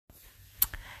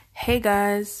Hey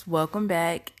guys, welcome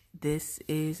back. This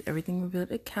is Everything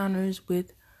Revealed Encounters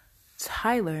with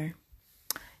Tyler.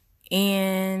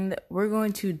 And we're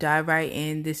going to dive right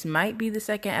in. This might be the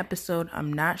second episode.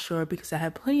 I'm not sure because I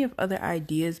have plenty of other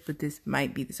ideas, but this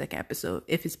might be the second episode.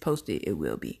 If it's posted, it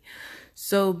will be.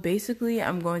 So basically,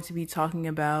 I'm going to be talking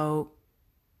about,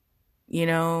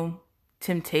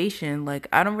 temptation. Like,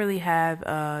 I don't really have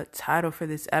a title for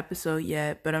this episode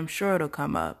yet, but I'm sure it'll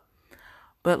come up.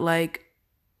 But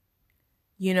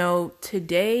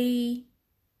today,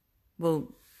 well,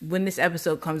 when this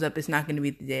episode comes up, it's not going to be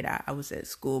the day that I was at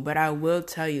school, but I will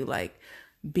tell you,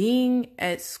 being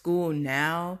at school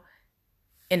now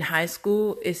in high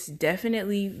school is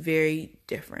definitely very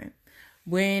different.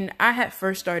 When I had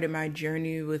first started my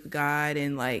journey with God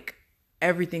and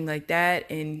everything like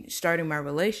that and starting my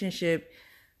relationship,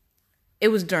 it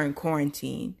was during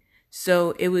quarantine.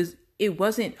 So it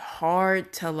wasn't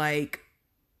hard to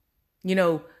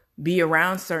be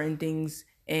around certain things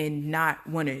and not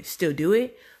want to still do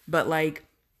it. But I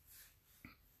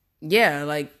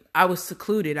was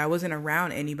secluded. I wasn't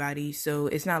around anybody. So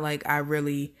it's not like I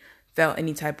really felt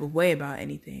any type of way about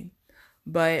anything.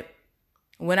 But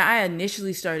when I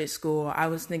initially started school, I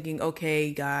was thinking,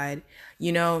 okay, God,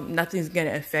 nothing's going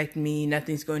to affect me.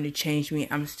 Nothing's going to change me.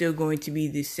 I'm still going to be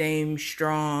the same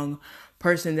strong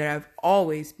person that I've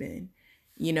always been,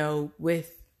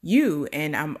 with you.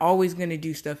 And I'm always going to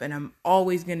do stuff and I'm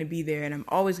always going to be there and I'm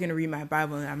always going to read my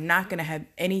Bible and I'm not going to have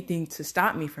anything to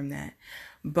stop me from that.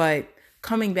 But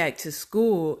coming back to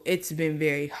school, it's been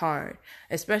very hard,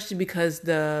 especially because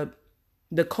the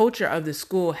culture of the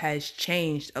school has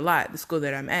changed a lot. The school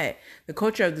that I'm at, the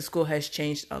culture of the school has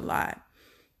changed a lot.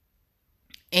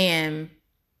 And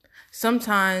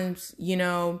sometimes,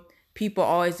 people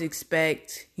always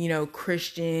expect,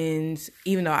 Christians,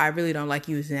 even though I really don't like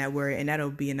using that word, and that'll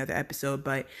be another episode,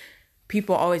 but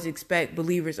people always expect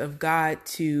believers of God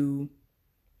to,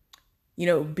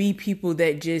 be people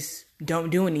that just don't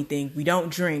do anything. We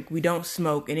don't drink, we don't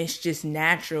smoke, and it's just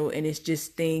natural, and it's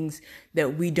just things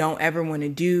that we don't ever want to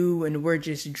do, and we're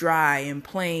just dry and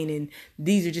plain, and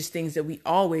these are just things that we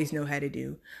always know how to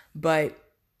do.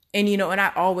 And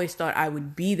I always thought I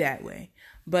would be that way.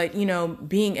 But,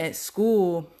 being at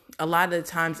school, a lot of the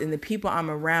times, and the people I'm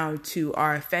around too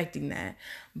are affecting that.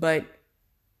 But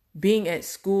being at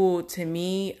school, to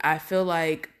me, I feel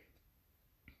like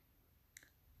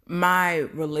my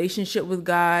relationship with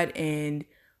God and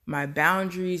my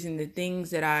boundaries and the things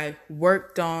that I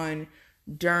worked on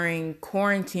during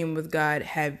quarantine with God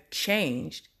have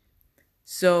changed.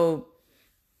 So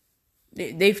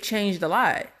they've changed a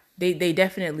lot. They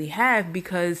definitely have,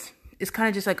 because it's kind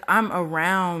of just like I'm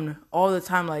around all the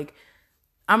time. Like,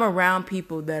 I'm around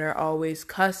people that are always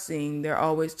cussing. They're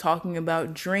always talking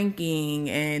about drinking,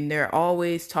 and they're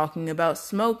always talking about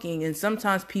smoking. And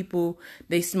sometimes people,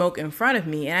 they smoke in front of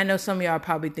me. And I know some of y'all are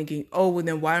probably thinking, oh, well,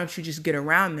 then why don't you just get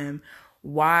around them?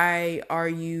 Why are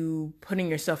you putting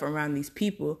yourself around these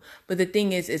people? But the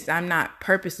thing is I'm not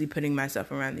purposely putting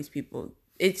myself around these people.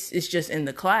 It's just in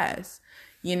the class,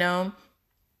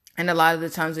 And a lot of the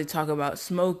times they talk about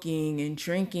smoking and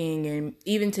drinking. And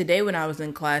even today when I was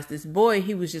in class, this boy,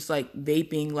 he was just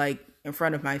vaping in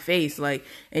front of my face,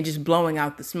 and just blowing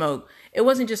out the smoke. It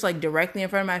wasn't just directly in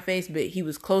front of my face, but he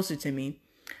was closer to me.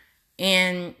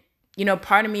 And,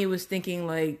 part of me was thinking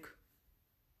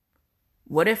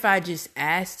what if I just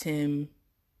asked him,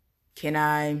 can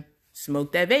I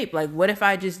smoke that vape? What if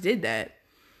I just did that?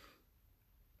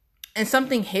 And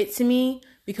something hit to me,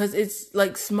 because it's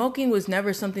smoking was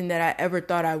never something that I ever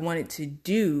thought I wanted to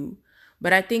do.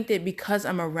 But I think that because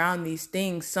I'm around these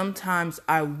things, sometimes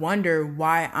I wonder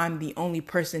why I'm the only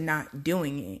person not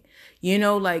doing it.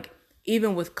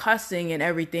 Even with cussing and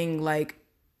everything,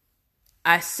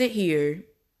 I sit here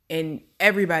and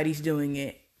everybody's doing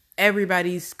it.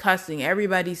 Everybody's cussing,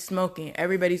 everybody's smoking,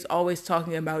 everybody's always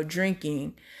talking about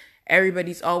drinking.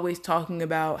 Everybody's always talking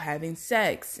about having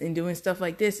sex and doing stuff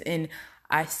like this. And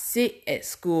I sit at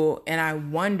school and I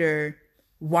wonder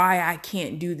why I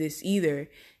can't do this either.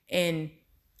 And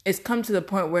it's come to the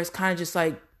point where it's kind of just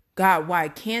God, why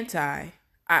can't I?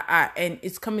 And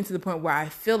it's coming to the point where I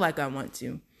feel like I want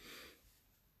to.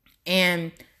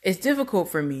 And it's difficult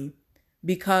for me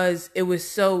because it was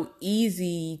so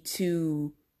easy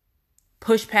to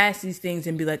push past these things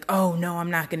and be like, oh no,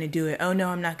 I'm not going to do it. Oh no,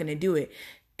 I'm not going to do it.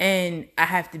 And I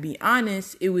have to be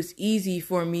honest, it was easy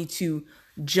for me to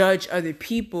judge other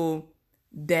people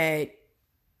that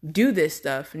do this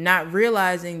stuff, not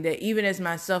realizing that even as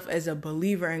myself, as a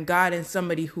believer in God and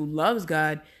somebody who loves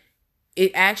God,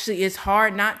 it actually is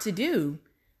hard not to do.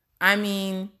 I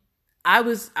mean, I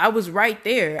was right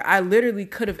there. I literally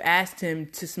could have asked him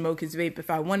to smoke his vape if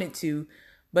I wanted to,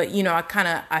 but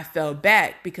I fell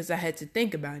back because I had to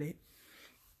think about it.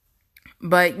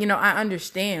 But I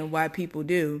understand why people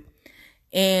do.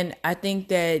 And I think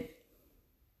that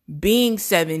being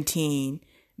 17,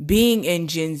 being in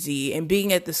Gen Z, and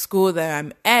being at the school that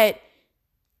I'm at,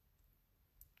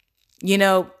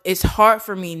 it's hard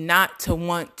for me not to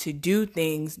want to do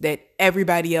things that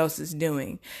everybody else is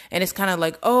doing. And it's kind of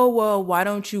like, oh, well, why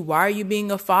are you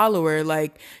being a follower?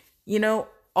 Like,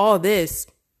 all this.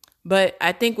 But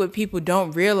I think what people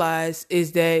don't realize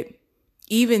is that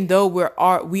even though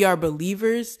we are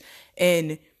believers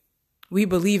and we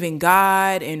believe in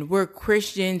God and we're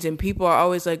Christians, and people are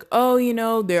always like,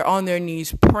 oh, they're on their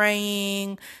knees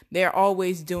praying. They're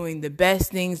always doing the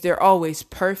best things. They're always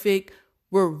perfect.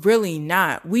 We're really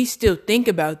not. We still think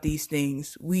about these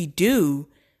things. We do.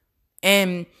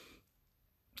 And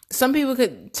some people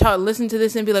could listen to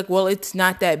this and be like, well, it's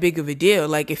not that big of a deal.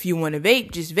 Like, if you want to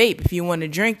vape, just vape. If you want to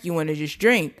drink, you want to just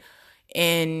drink.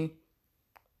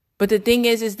 But the thing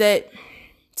is that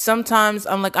sometimes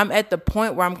I'm at the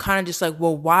point where I'm kind of just like,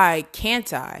 well, why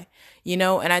can't I?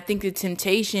 And I think the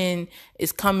temptation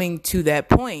is coming to that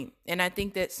point. And I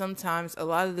think that sometimes, a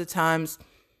lot of the times,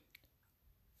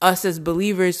 us as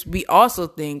believers, we also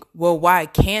think, well, why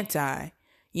can't I?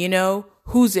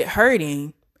 Who's it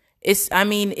hurting? It's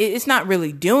not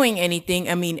really doing anything.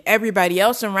 Everybody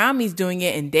else around me is doing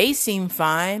it and they seem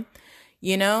fine,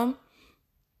 And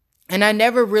I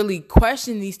never really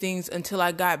questioned these things until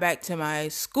I got back to my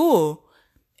school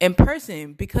in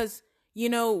person, because,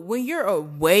 when you're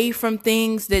away from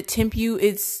things that tempt you,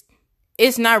 it's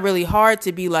not really hard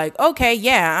to be like, okay,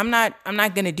 yeah, I'm not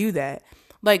going to do that.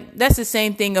 Like, that's the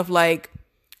same thing of, like,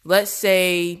 let's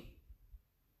say,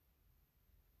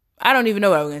 I don't even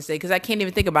know what I was going to say because I can't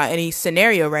even think about any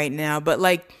scenario right now. But,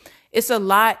 like, it's a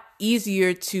lot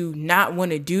easier to not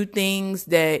want to do things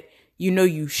that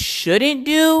you shouldn't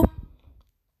do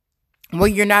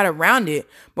when you're not around it.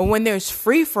 But when there's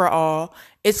free for all,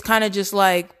 it's kind of just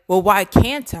like, well, why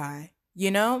can't I?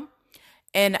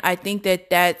 And I think that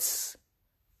that's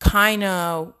kind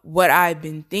of what I've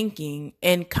been thinking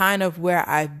and kind of where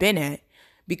I've been at.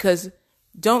 Because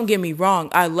don't get me wrong,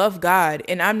 I love God,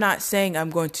 and I'm not saying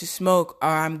I'm going to smoke or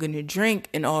I'm going to drink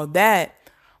and all that,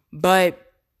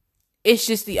 but it's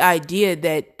just the idea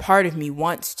that part of me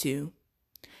wants to.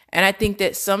 And I think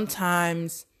that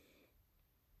sometimes,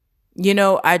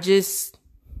 I just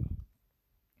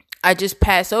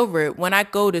pass over it. When I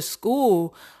go to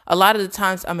school, a lot of the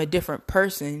times I'm a different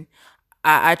person.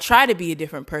 I try to be a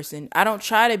different person. I don't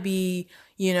try to be,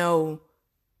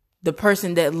 the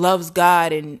person that loves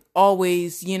God and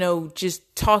always,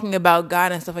 just talking about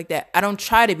God and stuff like that. I don't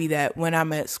try to be that when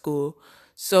I'm at school.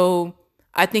 So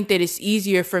I think that it's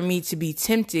easier for me to be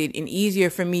tempted and easier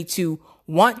for me to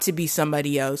want to be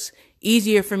somebody else.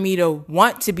 Easier for me to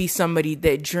want to be somebody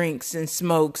that drinks and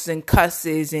smokes and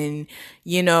cusses and,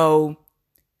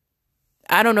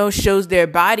 shows their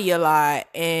body a lot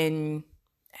and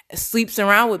sleeps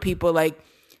around with people. Like,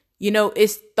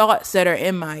 it's thoughts that are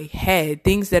in my head,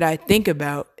 things that I think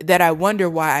about that I wonder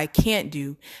why I can't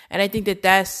do. And I think that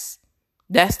that's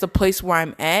the place where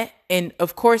I'm at. And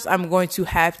of course, I'm going to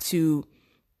have to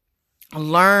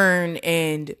learn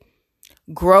and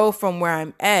grow from where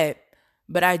I'm at.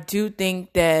 But I do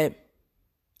think that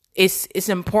it's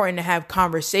important to have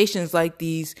conversations like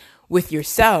these with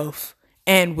yourself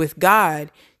and with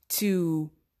God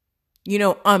to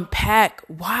unpack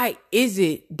why is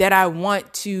it that I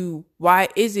want to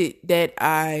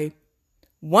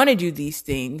do these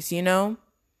things,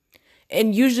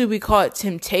 And usually we call it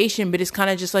temptation, but it's kind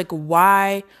of just like,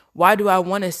 why do I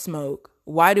want to smoke?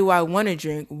 Why do I want to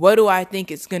drink? What do I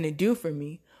think it's going to do for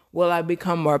me? Will I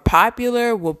become more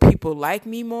popular? Will people like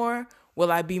me more?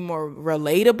 Will I be more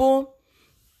relatable?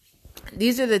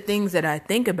 These are the things that I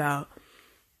think about.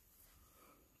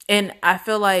 And I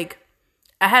feel like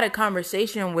I had a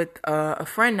conversation with a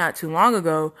friend not too long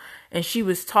ago, and she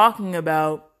was talking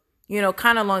about,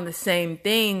 kind of along the same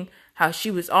thing, how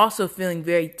she was also feeling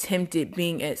very tempted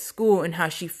being at school and how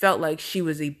she felt like she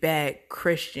was a bad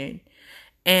Christian.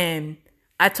 And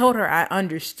I told her I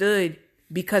understood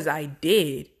because I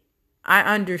did. I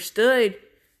understood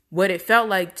what it felt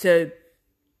like to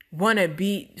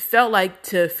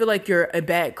feel like you're a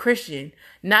bad Christian.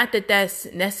 Not that that's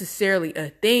necessarily a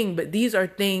thing, but these are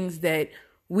things that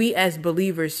we as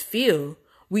believers feel.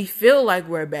 We feel like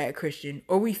we're a bad Christian,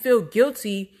 or we feel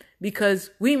guilty because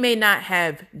we may not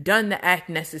have done the act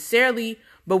necessarily,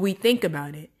 but we think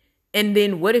about it. And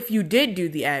then what if you did do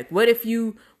the act? What if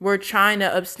you were trying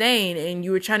to abstain and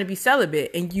you were trying to be celibate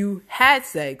and you had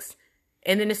sex?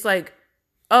 And then it's like,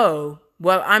 oh,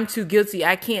 well, I'm too guilty.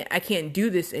 I can't do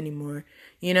this anymore,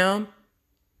 you know?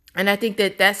 And I think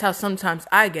that that's how sometimes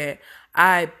I get.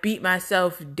 I beat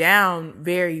myself down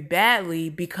very badly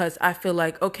because I feel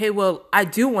like, okay, well, I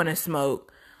do want to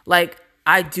smoke. Like,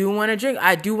 I do want to drink.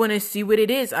 I do want to see what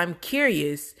it is. I'm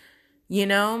curious, you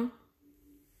know?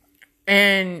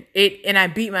 And I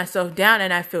beat myself down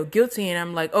and I feel guilty and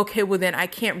I'm like, okay, well then I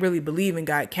can't really believe in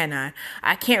God, can I?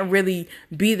 I can't really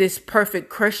be this perfect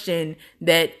Christian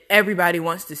that everybody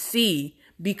wants to see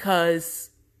because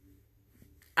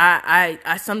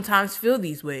I sometimes feel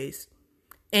these ways.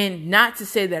 And not to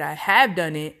say that I have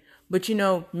done it, but you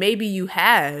know, maybe you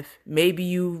have. Maybe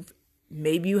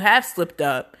you have slipped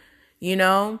up, you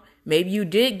know? Maybe you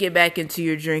did get back into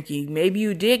your drinking. Maybe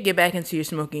you did get back into your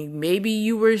smoking. Maybe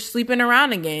you were sleeping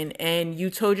around again and you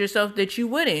told yourself that you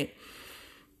wouldn't.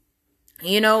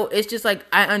 You know, it's just like,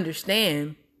 I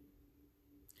understand.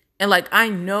 And like, I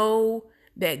know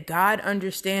that God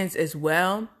understands as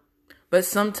well. But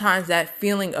sometimes that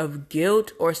feeling of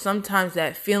guilt or sometimes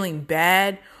that feeling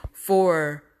bad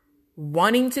for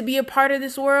wanting to be a part of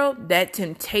this world, that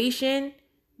temptation,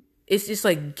 it's just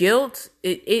like guilt.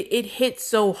 It hits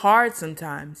so hard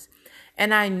sometimes.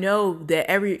 And I know that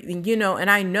and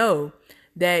I know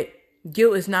that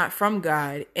guilt is not from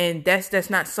God. And that's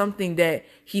not something that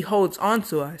he holds on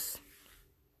to us.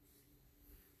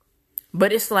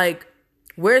 But it's like,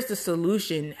 where's the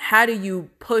solution? How do you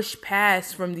push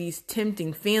past from these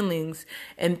tempting feelings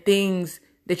and things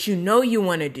that you know you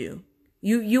want to do?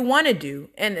 You want to do.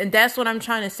 And that's what I'm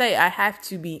trying to say. I have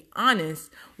to be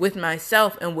honest with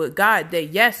myself and with God that,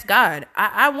 yes, God,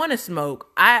 I want to smoke.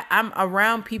 I'm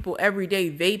around people every day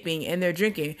vaping and they're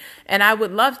drinking. And I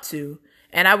would love to.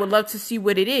 And I would love to see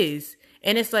what it is.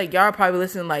 And it's like, y'all probably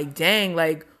listening like, dang,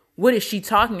 like, what is she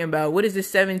talking about? What is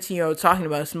this 17-year-old talking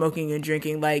about, smoking and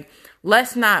drinking? Like,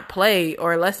 let's not play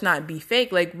or let's not be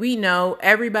fake. Like, we know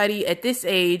everybody at this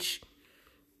age,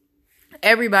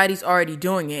 everybody's already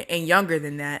doing it and younger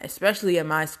than that, especially at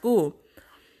my school.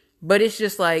 But it's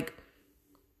just like,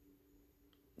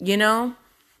 you know,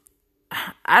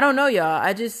 I don't know, y'all.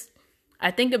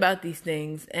 I think about these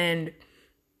things and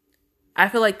I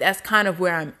feel like that's kind of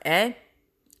where I'm at.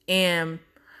 And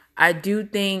I do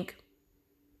think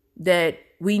that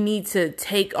we need to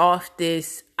take off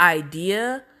this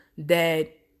idea that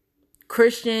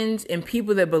Christians and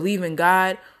people that believe in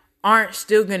God aren't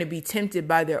still going to be tempted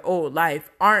by their old life,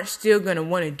 aren't still going to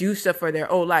want to do stuff for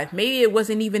their old life. Maybe it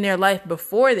wasn't even their life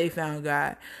before they found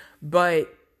God,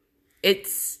 but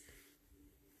it's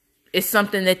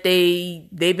something that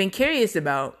they've been curious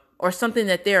about or something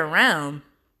that they're around.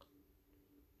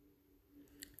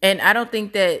 And I don't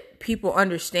think that people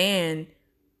understand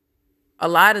a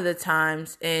lot of the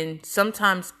times, and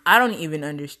sometimes I don't even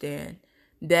understand,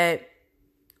 that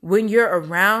when you're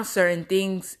around certain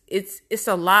things, it's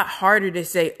a lot harder to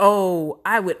say, oh,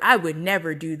 I would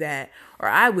never do that, or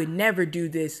I would never do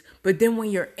this. But then when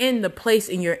you're in the place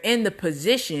and you're in the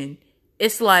position,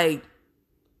 it's like,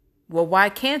 well, why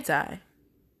can't I?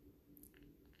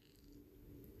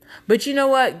 But you know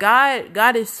what?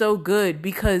 God is so good,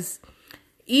 because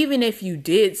even if you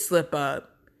did slip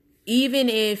up, even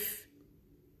if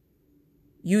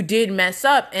you did mess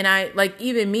up, and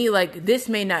even me, like, this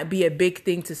may not be a big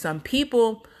thing to some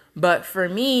people, but for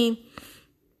me,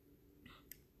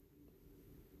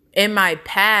 in my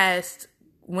past,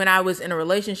 when I was in a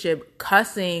relationship,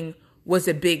 cussing was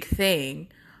a big thing.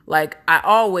 Like, I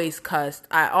always cussed.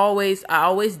 I always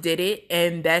did it,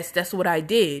 and that's what I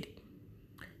did.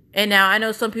 And now I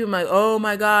know some people are like, oh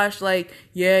my gosh, like,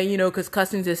 yeah, you know, because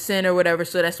cussing's a sin or whatever,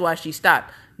 so that's why she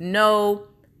stopped. No.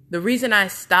 The reason I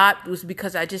stopped was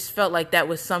because I just felt like that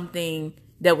was something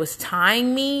that was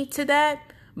tying me to that.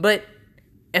 But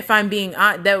if I'm being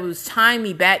honest, that was tying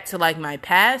me back to like my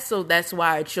past. So that's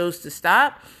why I chose to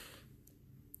stop.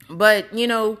 But, you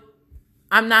know,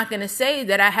 I'm not going to say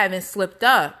that I haven't slipped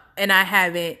up and I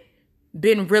haven't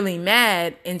been really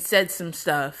mad and said some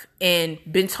stuff and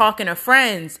been talking to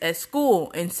friends at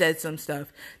school and said some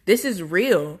stuff. This is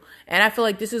real. And I feel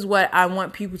like this is what I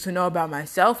want people to know about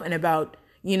myself and about,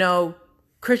 you know,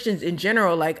 Christians in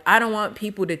general. Like, I don't want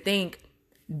people to think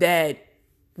that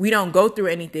we don't go through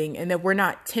anything and that we're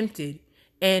not tempted.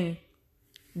 And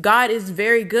God is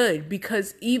very good,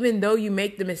 because even though you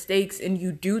make the mistakes and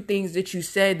you do things that you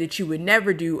said that you would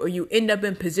never do, or you end up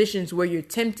in positions where you're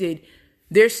tempted,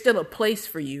 there's still a place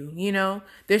for you, you know?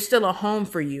 There's still a home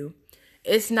for you.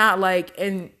 It's not like,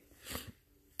 and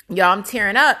y'all, I'm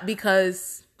tearing up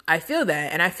because I feel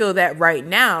that. And I feel that right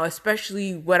now,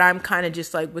 especially what I'm kind of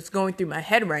just like, what's going through my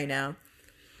head right now.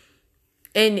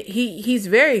 And he's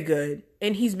very good.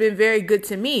 And he's been very good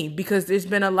to me because there's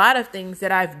been a lot of things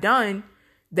that I've done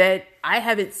that I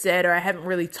haven't said or I haven't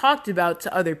really talked about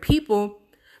to other people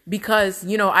because,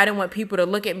 I didn't want people to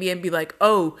look at me and be like,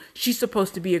 oh, she's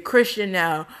supposed to be a Christian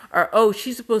now, or, oh,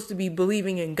 she's supposed to be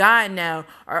believing in God now,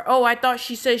 or, oh, I thought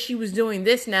she said she was doing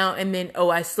this now, and then,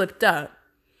 oh, I slipped up.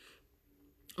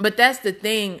 But that's the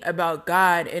thing about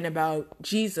God and about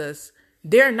Jesus.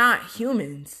 They're not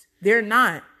humans. They're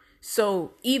not.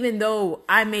 So even though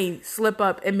I may slip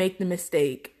up and make the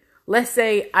mistake, let's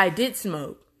say I did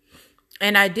smoke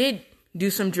and I did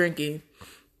do some drinking.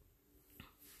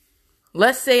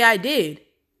 Let's say I did.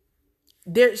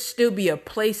 There'd still be a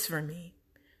place for me.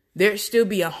 There'd still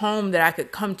be a home that I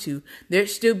could come to. There'd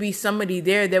still be somebody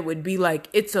there that would be like,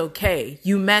 it's okay.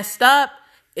 You messed up.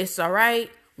 It's all right.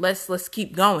 Let's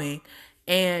keep going.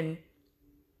 And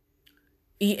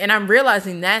I'm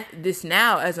realizing that this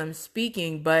now as I'm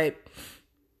speaking, but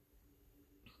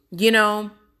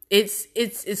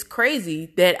it's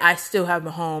crazy that I still have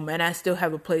a home and I still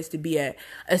have a place to be at,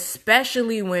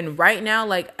 especially when right now,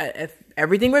 like if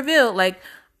everything revealed, like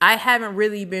I haven't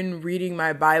really been reading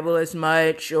my Bible as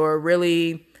much or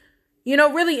really,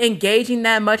 really engaging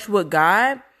that much with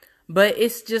God. But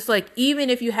it's just like, even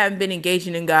if you haven't been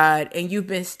engaging in God and you've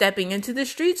been stepping into the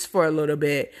streets for a little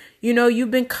bit,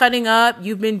 you've been cutting up,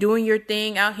 you've been doing your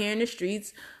thing out here in the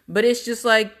streets. But it's just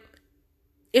like,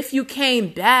 if you came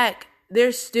back,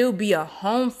 there'd still be a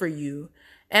home for you.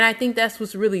 And I think that's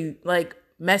what's really like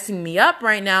messing me up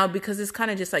right now, because it's kind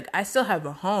of just like, I still have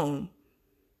a home.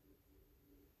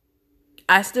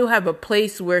 I still have a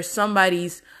place where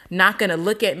somebody's not going to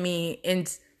look at me and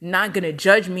not going to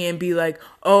judge me and be like,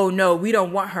 oh no, we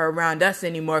don't want her around us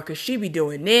anymore because she be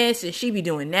doing this and she be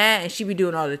doing that and she be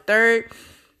doing all the third.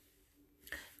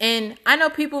 And I know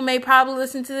people may probably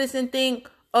listen to this and think,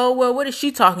 oh, well, what is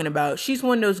she talking about? She's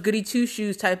one of those goody two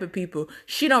shoes type of people.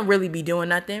 She don't really be doing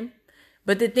nothing.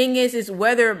 But the thing is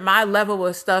whether my level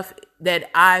of stuff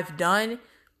that I've done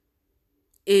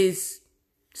is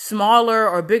smaller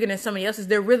or bigger than somebody else's,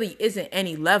 there really isn't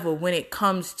any level when it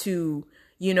comes to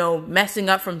messing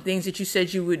up from things that you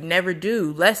said you would never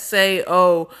do. Let's say,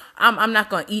 oh, I'm not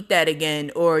going to eat that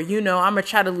again. Or, I'm going to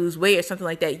try to lose weight or something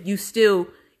like that.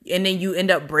 And then you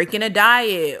end up breaking a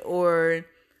diet, or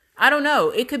I don't know.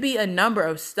 It could be a number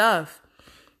of stuff.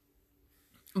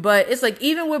 But it's like,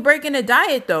 even with breaking a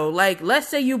diet though, like let's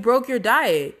say you broke your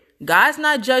diet. God's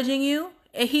not judging you.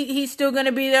 And he's still going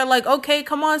to be there like, okay,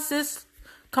 come on, sis,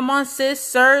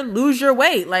 sir, lose your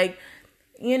weight. Like,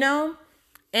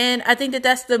 And I think that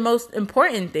that's the most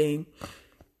important thing.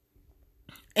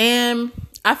 And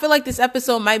I feel like this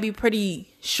episode might be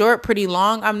pretty short, pretty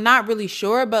long. I'm not really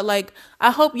sure, but like, I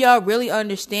hope y'all really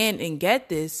understand and get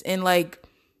this and like,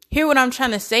 hear what I'm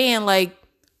trying to say. And like,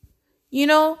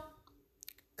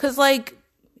 cause like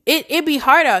it be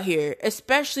hard out here,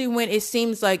 especially when it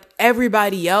seems like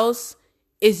everybody else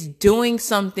is doing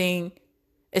something.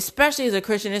 Especially as a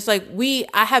Christian, it's like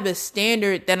I have a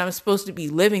standard that I'm supposed to be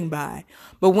living by.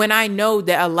 But when I know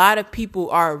that a lot of people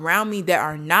are around me that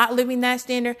are not living that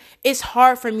standard, it's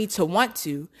hard for me to want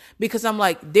to, because I'm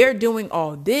like, they're doing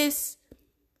all this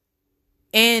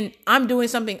and I'm doing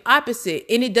something opposite.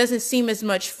 And it doesn't seem as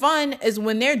much fun as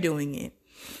when they're doing it.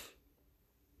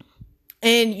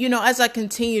 And, as I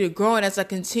continue to grow and as I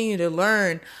continue to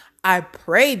learn, I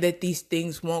pray that these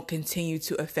things won't continue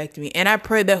to affect me. And I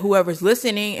pray that whoever's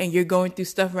listening and you're going through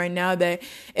stuff right now, that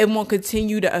it won't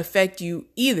continue to affect you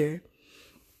either.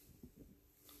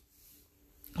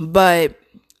 But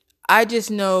I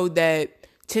just know that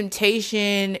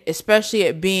temptation, especially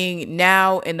at being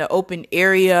now in the open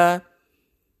area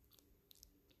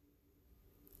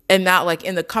and not like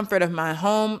in the comfort of my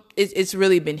home, it's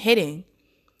really been hitting.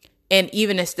 And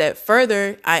even a step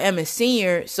further, I am a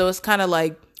senior. So it's kind of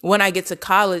like, when I get to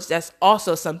college, that's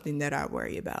also something that I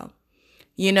worry about.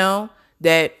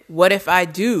 That what if I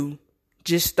do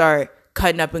just start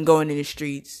cutting up and going in the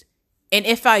streets? And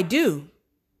if I do,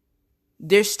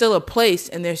 there's still a place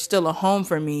and there's still a home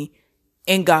for me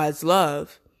in God's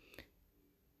love.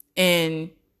 And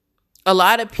a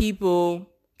lot of people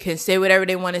can say whatever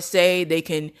they want to say. They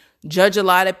can judge a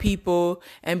lot of people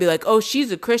and be like, oh,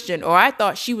 she's a Christian, or I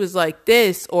thought she was like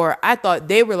this, or I thought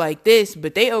they were like this,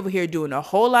 but they over here doing a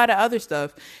whole lot of other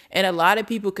stuff. And a lot of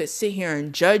people could sit here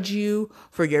and judge you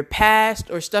for your past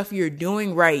or stuff you're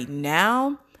doing right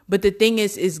now. But the thing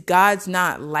is God's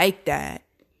not like that.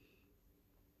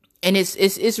 And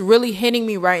it's really hitting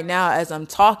me right now as I'm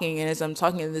talking and as I'm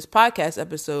talking in this podcast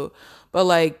episode. But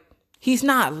like, he's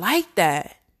not like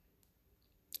that.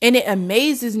 And it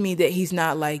amazes me that he's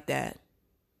not like that.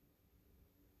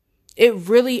 It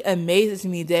really amazes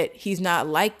me that he's not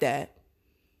like that.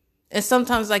 And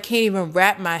sometimes I can't even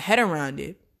wrap my head around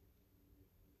it.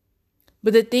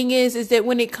 But the thing is that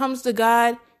when it comes to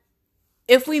God,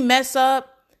 if we mess up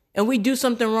and we do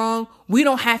something wrong, we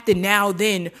don't have to now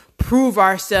then prove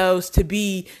ourselves to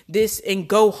be this and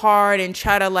go hard and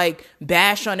try to like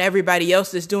bash on everybody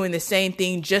else that's doing the same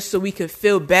thing just so we could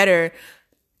feel better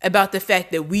about the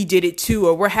fact that we did it too,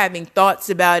 or we're having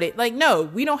thoughts about it. Like, no,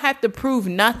 we don't have to prove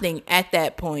nothing at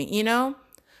that point, you know?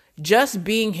 Just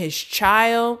being his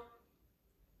child,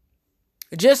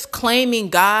 just claiming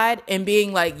God and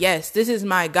being like, yes, this is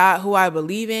my God who I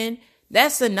believe in.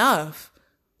 That's enough.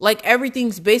 Like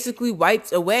everything's basically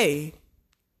wiped away.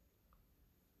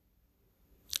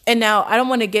 And now I don't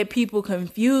want to get people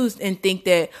confused and think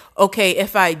that, okay,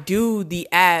 if I do the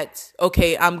act,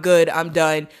 okay, I'm good, I'm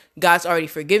done, God's already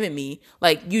forgiven me.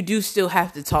 Like you do still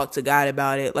have to talk to God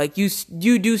about it. Like you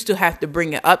do still have to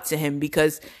bring it up to him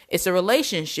because it's a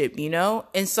relationship, you know?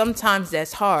 And sometimes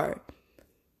that's hard.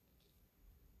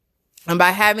 And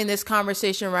by having this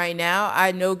conversation right now,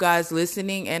 I know God's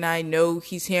listening and I know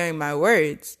he's hearing my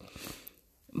words.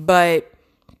 But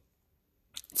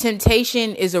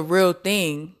temptation is a real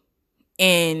thing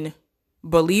in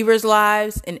believers'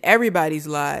 lives and everybody's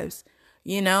lives,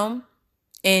 you know,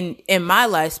 and in my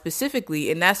life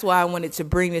specifically. And that's why I wanted to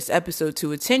bring this episode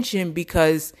to attention,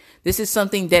 because this is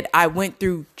something that I went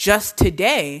through just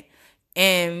today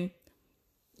and,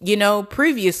 you know,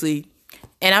 previously.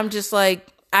 And I'm just like,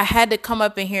 I had to come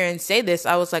up in here and say this.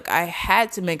 I was like, I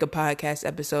had to make a podcast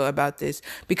episode about this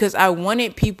because I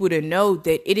wanted people to know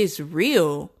that it is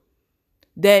real,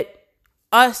 that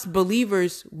us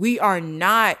believers, we are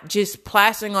not just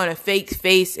plastering on a fake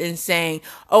face and saying,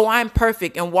 oh, I'm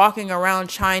perfect, and walking around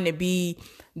trying to be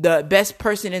the best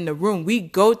person in the room. We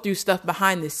go through stuff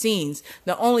behind the scenes.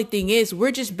 The only thing is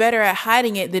we're just better at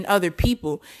hiding it than other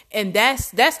people. And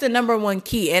that's the number one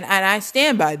key. And I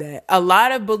stand by that. A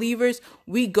lot of believers,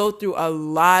 we go through a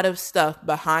lot of stuff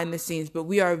behind the scenes, but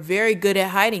we are very good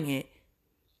at hiding it.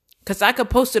 Because I could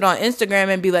post it on Instagram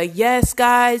and be like, yes,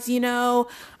 guys, you know,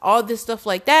 all this stuff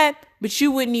like that. But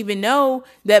you wouldn't even know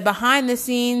that behind the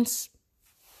scenes,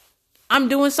 I'm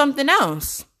doing something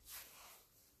else.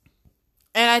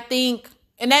 And I think,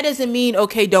 and that doesn't mean,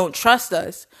 okay, don't trust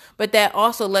us. But that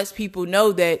also lets people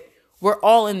know that we're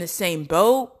all in the same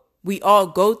boat. We all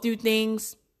go through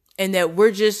things, and that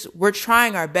we're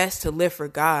trying our best to live for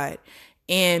God.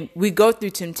 And we go through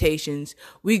temptations.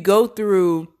 We go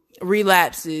through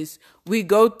relapses. We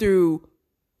go through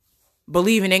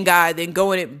believing in God, then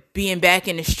going and being back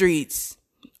in the streets.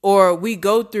 Or we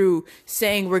go through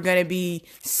saying we're going to be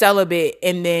celibate,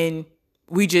 and then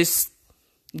we just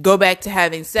go back to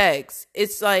having sex.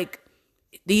 It's like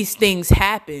these things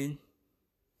happen.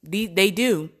 They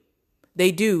do.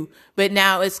 But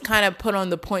now it's kind of put on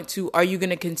the point to, are you going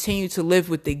to continue to live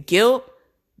with the guilt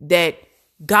that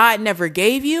God never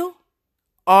gave you?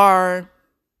 Or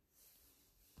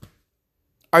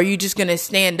are you just going to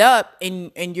stand up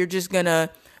and you're just going to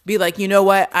be like, you know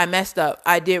what? I messed up.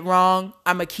 I did wrong.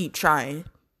 I'm going to keep trying.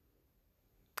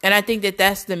 And I think that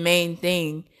that's the main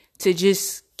thing, to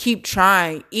just keep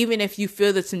trying, even if you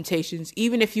feel the temptations,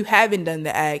 even if you haven't done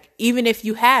the act, even if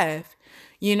you have,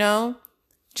 you know,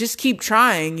 just keep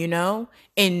trying, you know,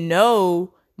 and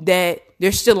know that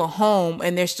there's still a home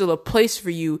and there's still a place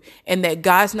for you, and that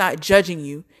God's not judging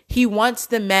you. He wants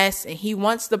the mess, and he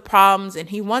wants the problems, and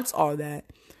he wants all that.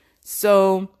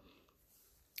 So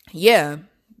yeah,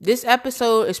 this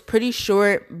episode is pretty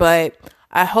short, but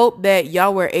I hope that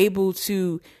y'all were able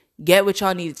to get what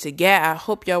y'all needed to get. I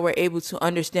hope y'all were able to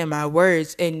understand my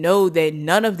words and know that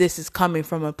none of this is coming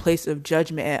from a place of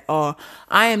judgment at all.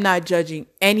 I am not judging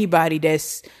anybody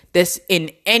that's in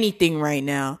anything right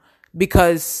now,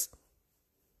 because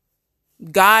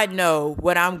God know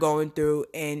what I'm going through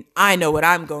and I know what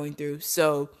I'm going through.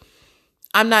 So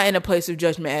I'm not in a place of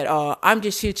judgment at all. I'm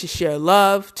just here to share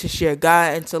love, to share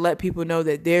God, and to let people know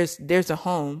that there's a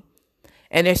home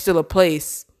and there's still a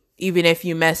place, even if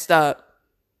you messed up.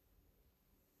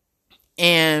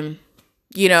 And,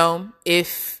 you know,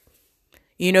 if,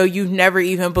 you know, you've never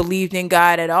even believed in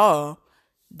God at all,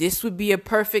 this would be a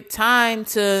perfect time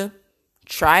to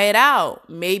try it out.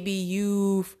 Maybe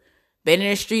you've been in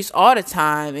the streets all the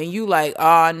time and you like,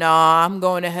 oh, no, I'm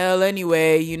going to hell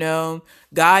anyway. You know,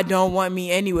 God don't want me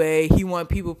anyway. He want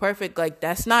people perfect. Like,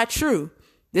 that's not true.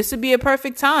 This would be a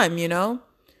perfect time, you know,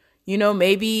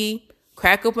 maybe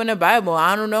crack open the Bible.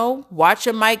 I don't know. Watch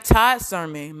a Mike Todd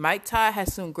sermon. Mike Todd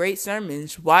has some great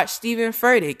sermons. Watch Stephen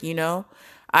Furtick, you know.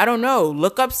 I don't know.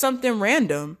 Look up something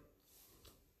random.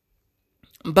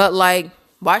 But like,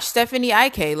 watch Stephanie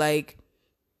Ike. Like,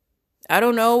 I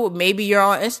don't know, maybe you're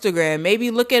on Instagram. Maybe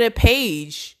look at a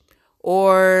page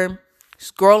or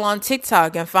scroll on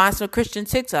TikTok and find some Christian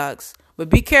TikToks. But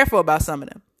be careful about some of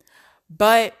them.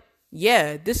 But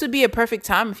yeah, this would be a perfect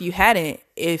time if you hadn't,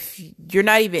 if you're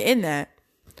not even in that.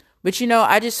 But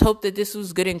I just hope that this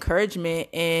was good encouragement,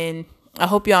 and I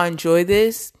hope y'all enjoy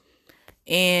this.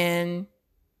 And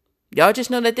y'all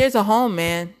just know that there's a home,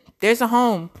 man. There's a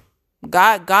home.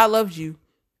 God loves you.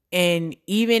 And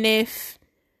even if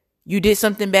you did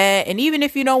something bad, and even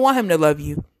if you don't want him to love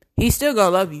you, he's still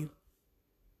gonna love you.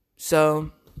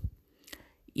 So,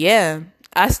 yeah,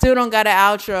 I still don't got an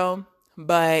outro,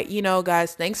 but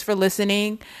guys, thanks for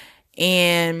listening,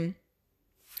 and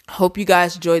hope you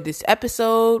guys enjoyed this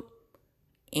episode,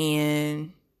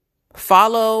 and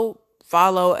follow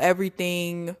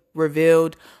everything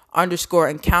revealed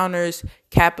 _encounters,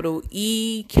 capital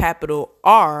E, capital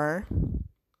R.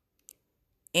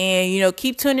 And,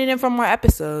 keep tuning in for more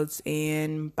episodes.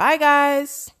 And bye,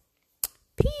 guys.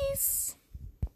 Peace.